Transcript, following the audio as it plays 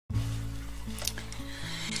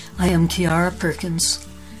I am Kiara Perkins.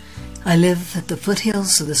 I live at the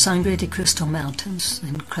foothills of the Sangre de Cristo Mountains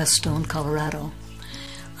in Crestone, Colorado.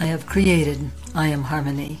 I have created I Am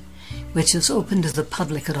Harmony, which is open to the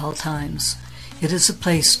public at all times. It is a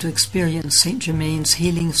place to experience Saint Germain's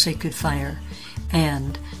healing sacred fire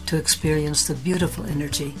and to experience the beautiful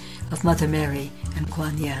energy of Mother Mary and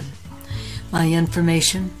Kuan Yin. My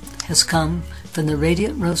information has come from the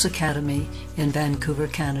Radiant Rose Academy in Vancouver,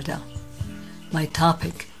 Canada. My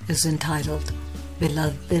topic is entitled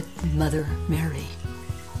Beloved Mother Mary.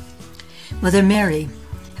 Mother Mary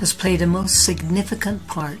has played a most significant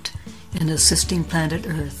part in assisting planet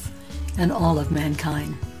Earth and all of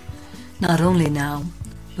mankind, not only now,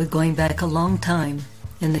 but going back a long time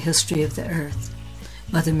in the history of the Earth.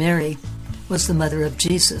 Mother Mary was the mother of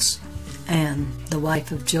Jesus and the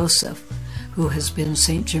wife of Joseph, who has been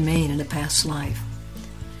Saint Germain in a past life.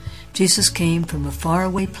 Jesus came from a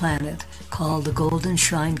faraway planet called the Golden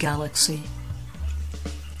Shrine Galaxy.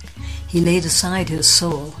 He laid aside his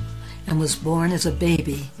soul and was born as a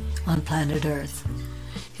baby on planet Earth.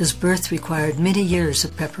 His birth required many years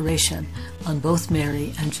of preparation on both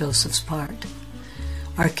Mary and Joseph's part.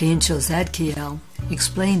 Archangel Zadkiel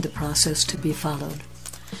explained the process to be followed.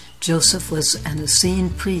 Joseph was an Essene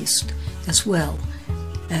priest as well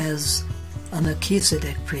as a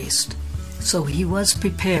Melchizedek priest, so he was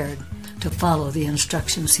prepared to follow the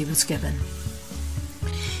instructions he was given.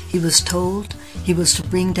 He was told he was to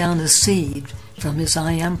bring down a seed from his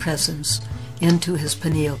I Am presence into his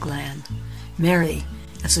pineal gland. Mary,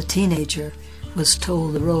 as a teenager, was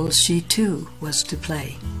told the role she too was to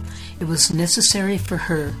play. It was necessary for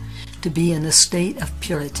her to be in a state of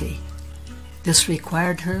purity. This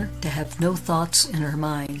required her to have no thoughts in her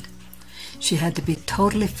mind. She had to be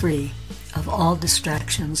totally free of all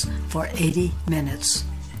distractions for 80 minutes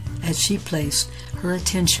as she placed her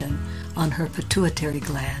attention on her pituitary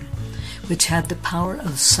gland, which had the power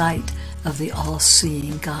of sight of the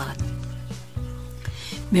all-seeing God.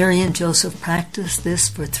 Mary and Joseph practiced this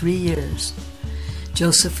for 3 years.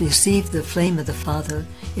 Joseph received the flame of the Father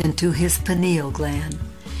into his pineal gland.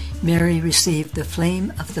 Mary received the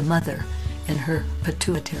flame of the Mother in her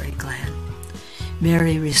pituitary gland.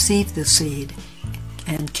 Mary received the seed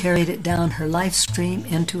and carried it down her life stream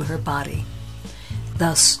into her body.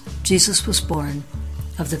 Thus, Jesus was born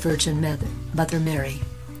of the Virgin Mother Mary.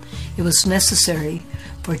 It was necessary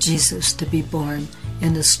for Jesus to be born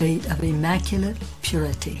in a state of immaculate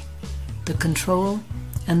purity. The control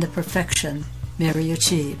and the perfection Mary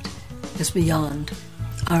achieved is beyond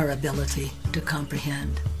our ability to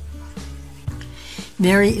comprehend.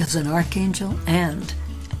 Mary is an archangel and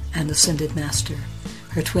an ascended master.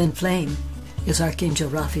 Her twin flame is Archangel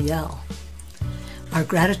Raphael. Our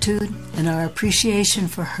gratitude and our appreciation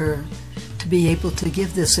for her to be able to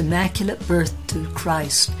give this immaculate birth to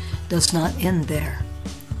Christ does not end there.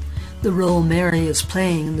 The role Mary is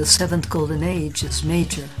playing in the seventh golden age is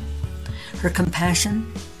major. Her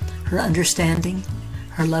compassion, her understanding,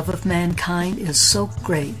 her love of mankind is so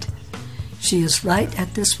great. She is right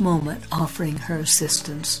at this moment offering her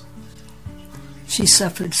assistance. She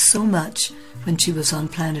suffered so much when she was on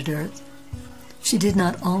planet Earth. She did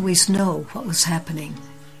not always know what was happening.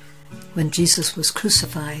 When Jesus was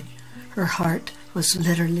crucified, her heart was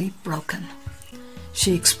literally broken.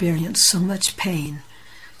 She experienced so much pain,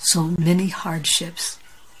 so many hardships.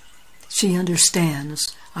 She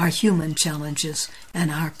understands our human challenges and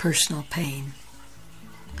our personal pain.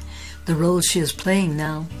 The role she is playing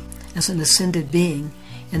now as an ascended being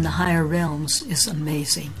in the higher realms is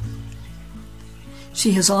amazing.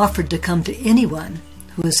 She has offered to come to anyone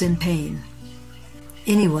who is in pain,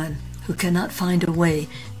 anyone who cannot find a way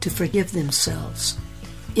to forgive themselves,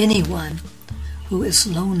 anyone who is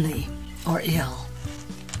lonely or ill.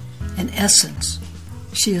 In essence,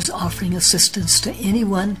 she is offering assistance to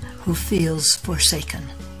anyone who feels forsaken.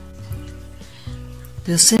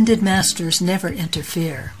 The Ascended Masters never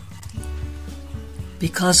interfere.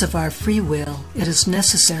 Because of our free will, it is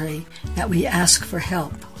necessary that we ask for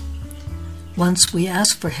help. Once we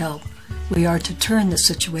ask for help, we are to turn the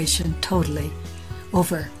situation totally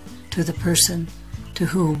over to the person to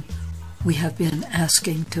whom we have been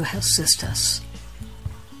asking to assist us.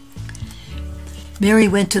 Mary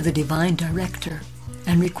went to the Divine Director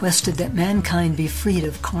and requested that mankind be freed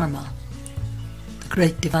of karma. The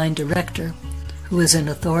great Divine Director, who is in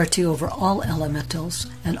authority over all elementals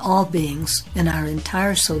and all beings in our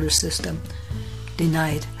entire solar system,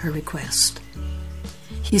 denied her request.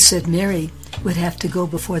 He said Mary would have to go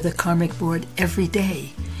before the karmic board every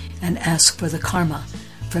day and ask for the karma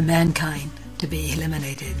for mankind to be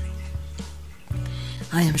eliminated.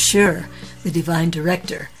 I am sure the Divine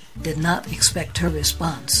Director did not expect her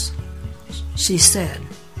response. She said,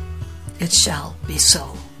 "It shall be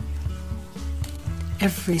so."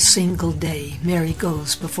 Every single day, Mary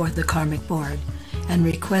goes before the karmic board and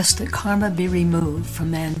requests that karma be removed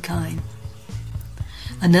from mankind.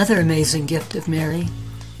 Another amazing gift of Mary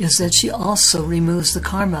is that she also removes the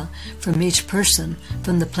karma from each person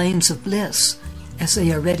from the planes of bliss as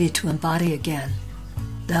they are ready to embody again.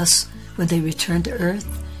 Thus, when they return to earth,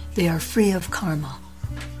 they are free of karma.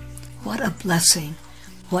 What a blessing,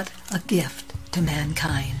 what a gift to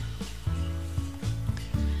mankind.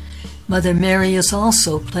 Mother Mary is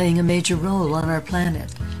also playing a major role on our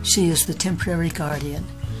planet. She is the temporary guardian.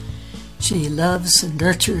 She loves and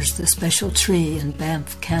nurtures the special tree in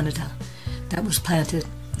Banff, Canada, that was planted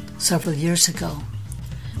several years ago.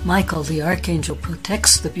 Michael, the archangel,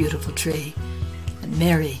 protects the beautiful tree, and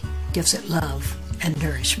Mary gives it love and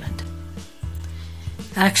nourishment.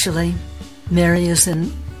 Actually, Mary is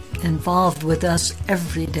involved with us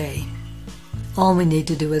every day. All we need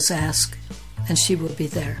to do is ask, and she will be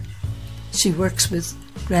there. She works with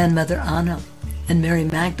Grandmother Anna and Mary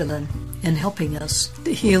Magdalene in helping us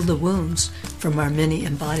to heal the wounds from our many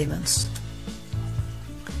embodiments.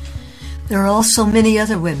 There are also many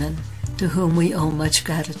other women to whom we owe much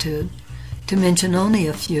gratitude. To mention only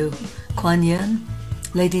a few: Kuan Yin,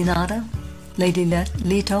 Lady Nada, Lady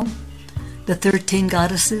Leto, the 13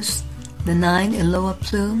 goddesses, the 9 Eloah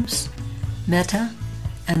plumes, Meta,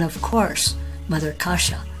 and of course, Mother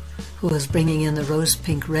Kasha, who is bringing in the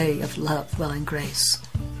rose-pink ray of love, well, and grace.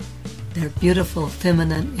 Their beautiful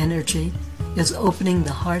feminine energy is opening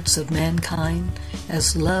the hearts of mankind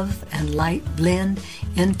as love and light blend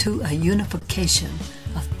into a unification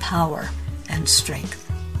of power and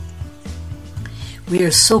strength. We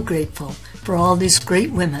are so grateful for all these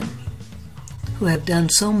great women who have done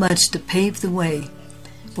so much to pave the way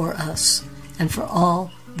for us and for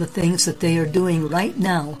all the things that they are doing right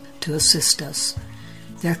now to assist us.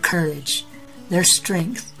 Their courage, their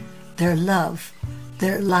strength, their love,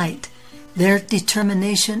 their light, their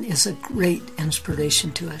determination is a great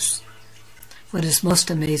inspiration to us. What is most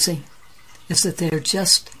amazing is that they are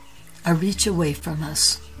just a reach away from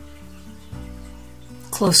us,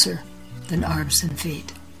 closer than arms and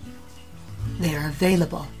feet. They are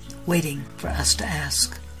available, waiting for us to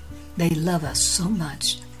ask. They love us so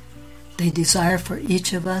much. They desire for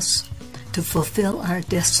each of us to fulfill our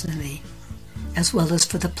destiny, as well as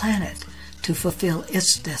for the planet to fulfill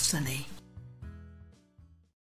its destiny.